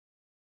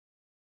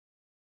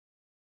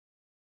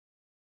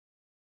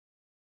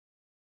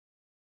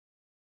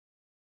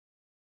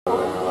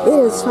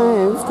is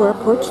time for a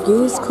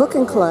Portuguese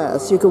cooking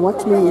class. You can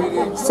watch me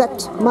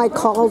set my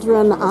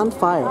cauldron on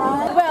fire.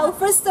 Well,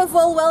 first of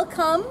all,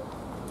 welcome.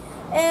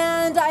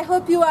 And I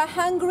hope you are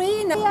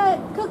hungry. We are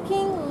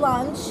cooking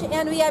lunch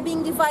and we are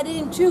being divided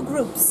in two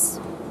groups.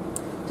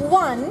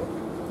 One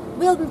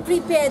will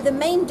prepare the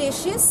main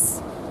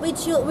dishes,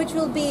 which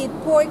will be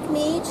pork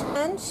meat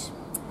and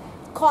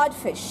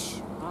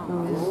codfish,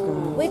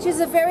 which is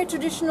a very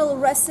traditional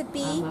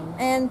recipe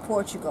in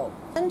Portugal.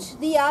 And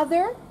the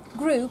other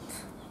group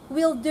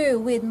will do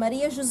with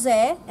Maria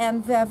José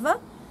and Vieira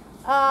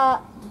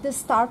the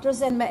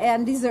starters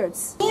and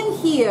desserts. Team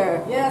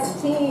here.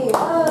 Yes, team.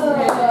 Oh,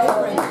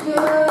 very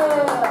good.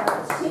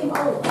 Team.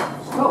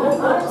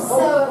 I'm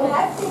so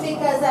happy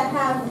because I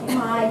have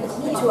my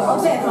team.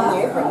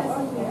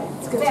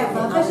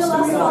 Veja lá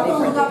se falta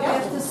lugar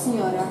perto da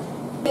senhora.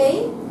 Okay?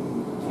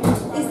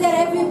 Is that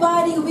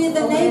everybody with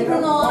an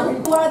apron on?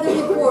 Who are the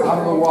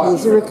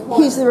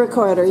reporter? He's the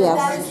recorder,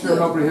 yes. Sure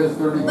nobody has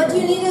 30 but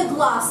you need a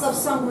glass of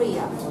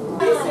sangria.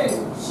 1,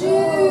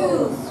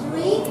 2,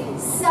 3.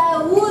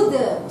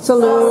 Saúde.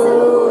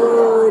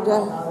 Salud.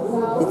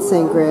 It's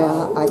sangria.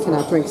 I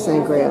cannot drink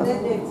sangria.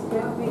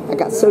 I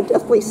got so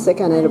deathly sick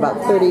on it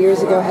about 30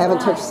 years ago. I haven't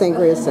touched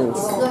sangria since.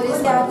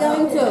 It's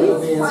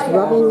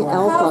rubbing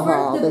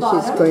alcohol that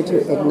she's going to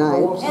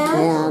ignite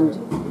and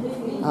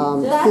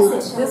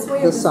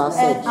heat the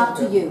sausage. Up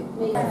to you.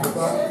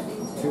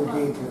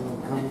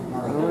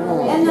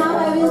 And now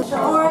I will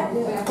pour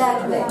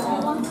that way.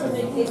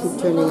 Keep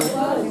turning it.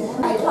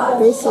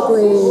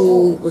 Basically,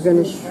 we're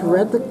going to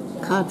shred the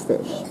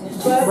codfish.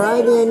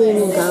 Fry the onion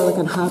and garlic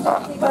and hot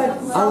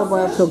olive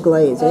oil till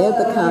glaze. Add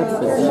the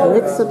codfish.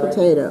 Mix the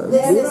potatoes.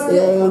 Beat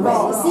the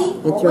eggs.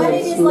 And throw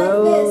it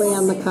slowly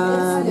on the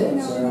cod.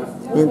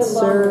 And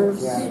serve.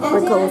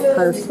 Sprinkle with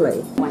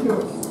parsley.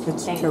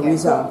 It's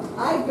chorizo.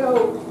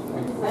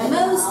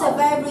 Most of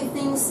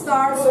everything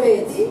starts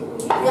with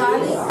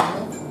garlic,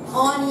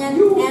 onion,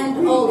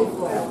 and olive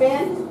oil.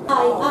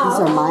 These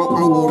are my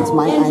onions.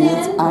 My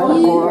onions are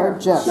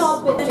gorgeous.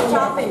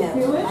 Chopping it.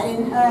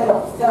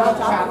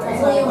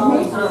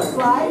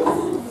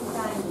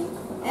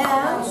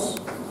 And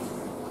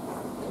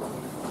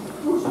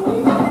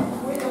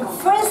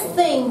first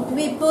thing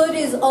we put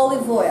is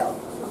olive oil.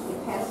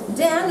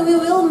 Then we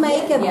will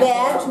make a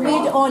bed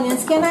with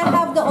onions. Can I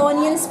have the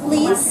onions,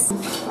 please?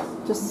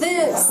 The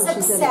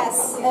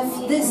success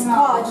of this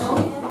cod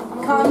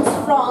comes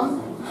from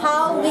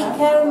how we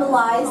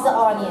caramelize the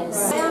onions.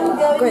 I'm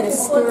going to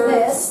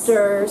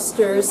stir,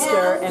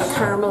 and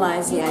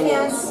caramelize the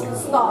onions.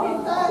 Stop.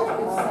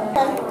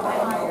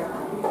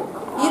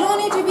 You don't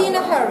need to be in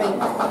a hurry.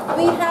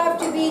 We have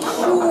to be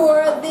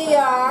sure they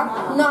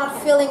are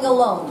not feeling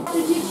alone.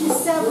 To teach you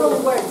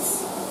several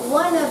words.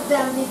 One of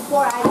them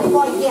before I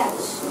forget.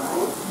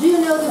 Do you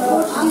know the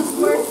Portuguese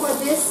word for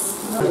this?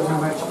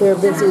 They're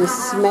busy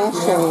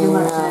smashing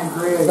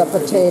the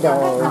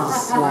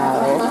potatoes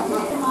now.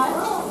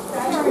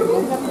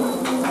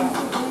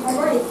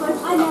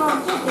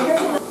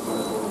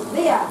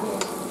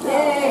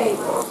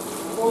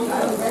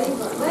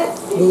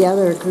 The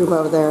other group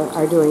over there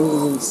are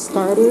doing the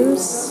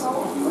starters,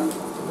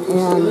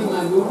 and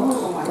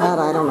God,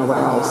 I don't know what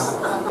else.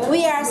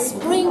 We are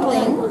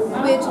sprinkling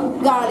with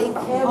garlic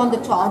on the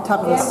top.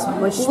 Of the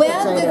smushed when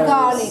potatoes the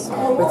garlic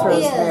with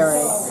rosemary.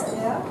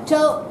 is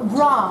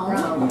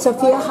brown,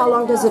 Sophia, how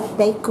long does it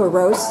bake or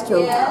roast?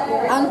 Or?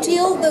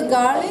 until the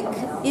garlic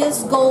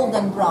is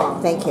golden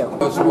brown. Thank you. I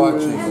was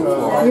watching.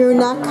 You're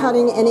not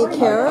cutting any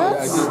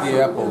carrots? I did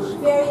the apples.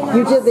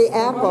 You did the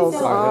apples,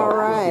 all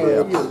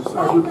right.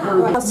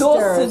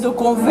 Doce do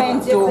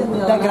Convento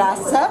da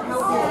Graça,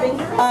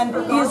 and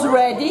is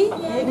ready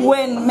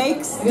when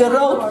makes the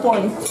road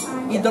point.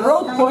 The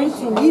road point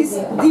is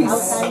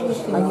this.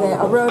 Okay,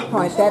 a road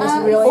point, that is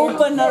really...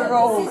 Open a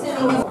road.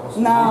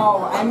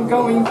 Now I'm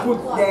going to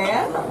put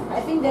there.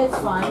 I think that's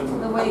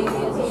fine, the way it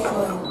is.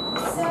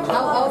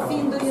 How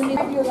thin do you need?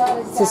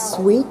 It's a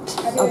suite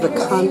of the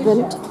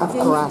convent of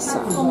Graça.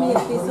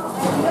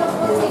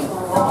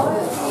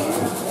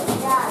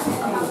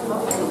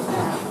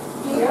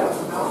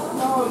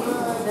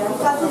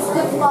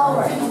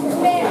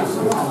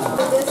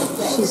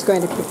 She's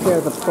going to prepare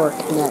the pork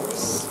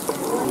next.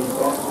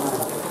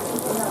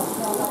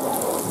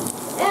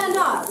 And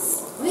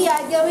us, we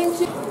are going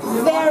to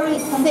very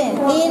thin,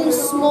 in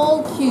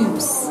small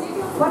cubes.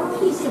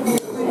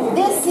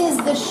 This is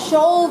the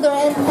shoulder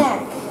and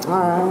neck.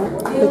 Alright.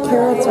 The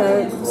carrots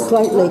are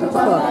slightly cooked.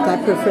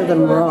 I prefer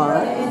them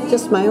raw.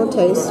 Just my own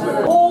taste.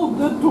 All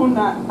the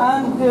tuna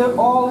and the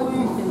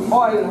olive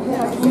oil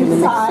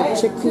inside.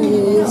 Mix the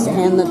chickpeas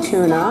and the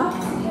tuna.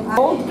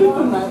 All the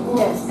tuna,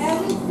 yes.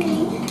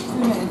 Everything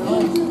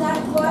into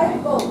that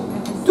white bowl.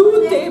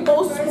 2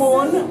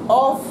 tablespoons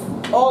of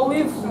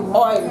olive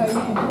oil.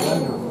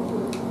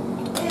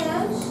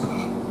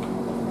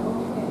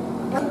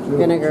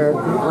 Vinegar,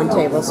 1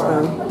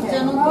 tablespoon.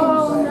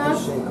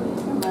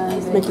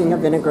 He's making a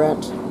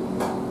vinaigrette.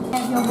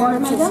 your water,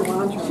 madam?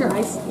 Sure.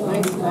 Nice.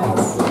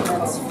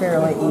 That's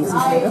fairly easy.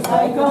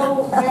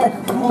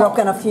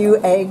 Broken a few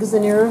eggs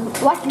in your...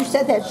 Like you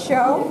said, that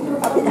show.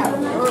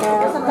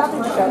 There's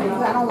another show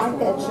because I don't like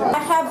that show. I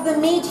have the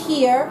meat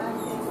here,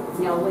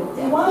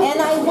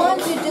 and I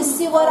want you to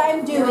see what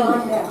I'm doing.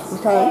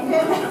 Okay.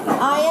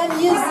 I am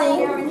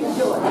using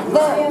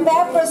the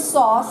pepper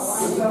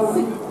sauce.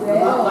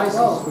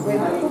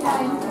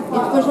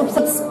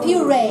 It's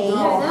puree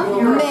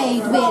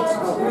made with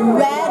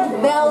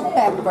red bell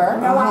pepper,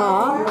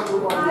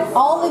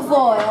 olive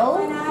oil,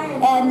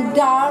 and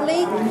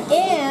garlic,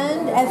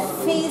 and a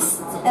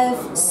fist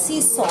of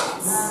sea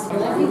salt.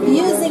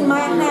 Using my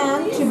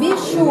hand to be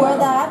sure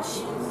that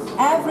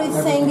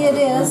everything it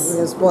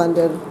is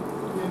blended.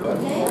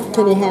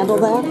 Can you handle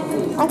that?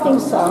 I think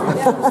so.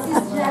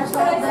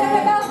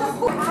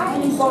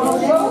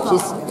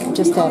 She's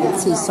just added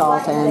sea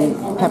salt and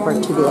pepper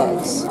to the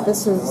eggs.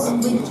 This is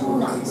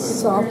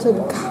salted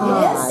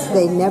cod.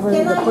 The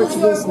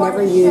Portuguese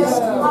never use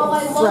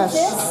fresh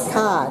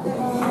cod.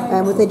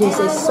 And what they do is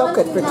they soak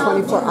it for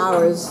 24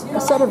 hours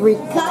instead of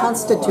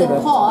reconstitute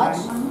it.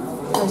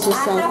 I was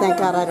just saying, thank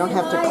God I don't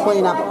have to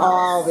clean up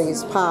all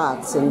these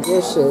pots and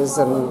dishes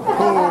and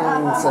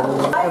pans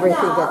and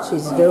everything that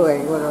she's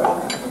doing.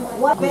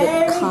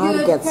 The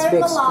cod gets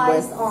mixed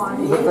with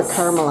the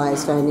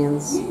caramelized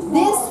onions.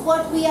 This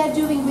what we are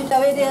doing with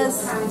it is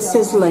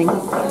Sizzling.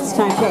 It's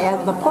time to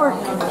add the pork.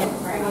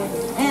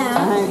 and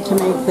Time to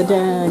make the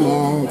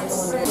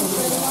donuts.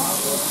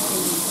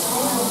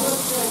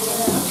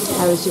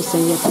 I was just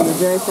saying you have to be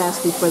very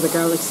fast before the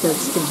garlic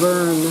starts to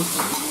burn.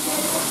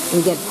 Then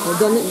it gets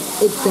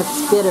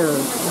bitter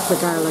if the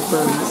garlic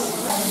burns.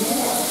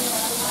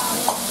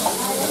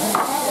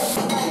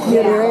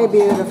 Very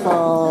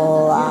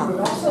beautiful.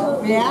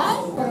 Yeah?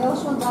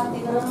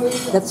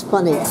 That's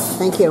funny.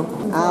 Thank you.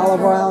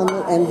 Olive oil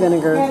and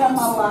vinegar.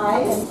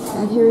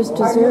 And here's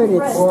dessert.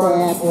 It's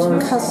that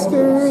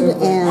custard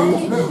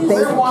and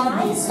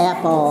baked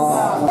apple.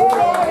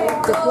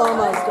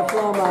 Diplomas.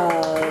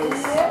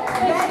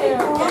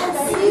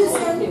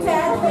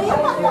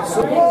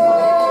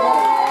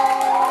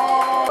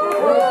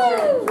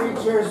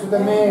 Cheers for the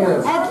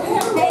mayor. That's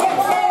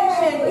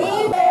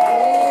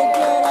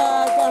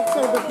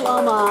her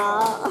diploma.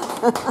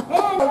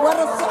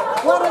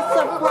 What a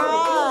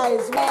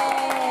surprise,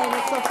 man,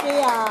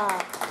 Sofia.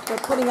 They're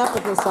putting up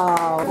with this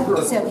all.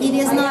 so it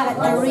is not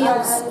a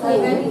real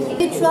school.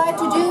 We try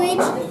to do it,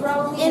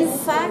 in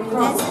fact,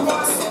 as an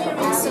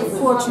experience of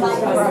Portugal.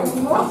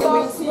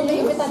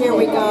 Here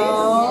we go.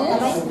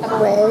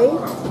 Wait.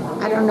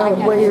 I don't know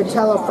where your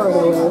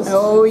telephoto is.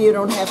 Oh, you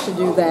don't have to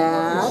do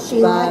that.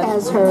 Sheila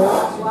has her.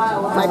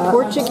 My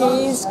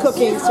Portuguese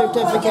cooking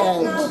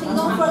certificate.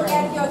 Don't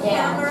forget your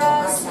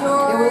cameras,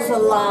 your... It was a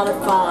lot of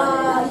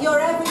fun. your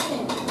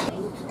everything.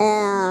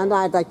 And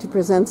I'd like to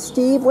present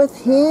Steve with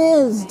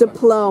his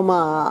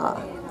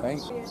diploma.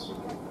 Thanks.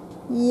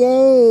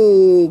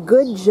 Yay!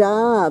 Good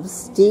job,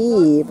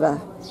 Steve.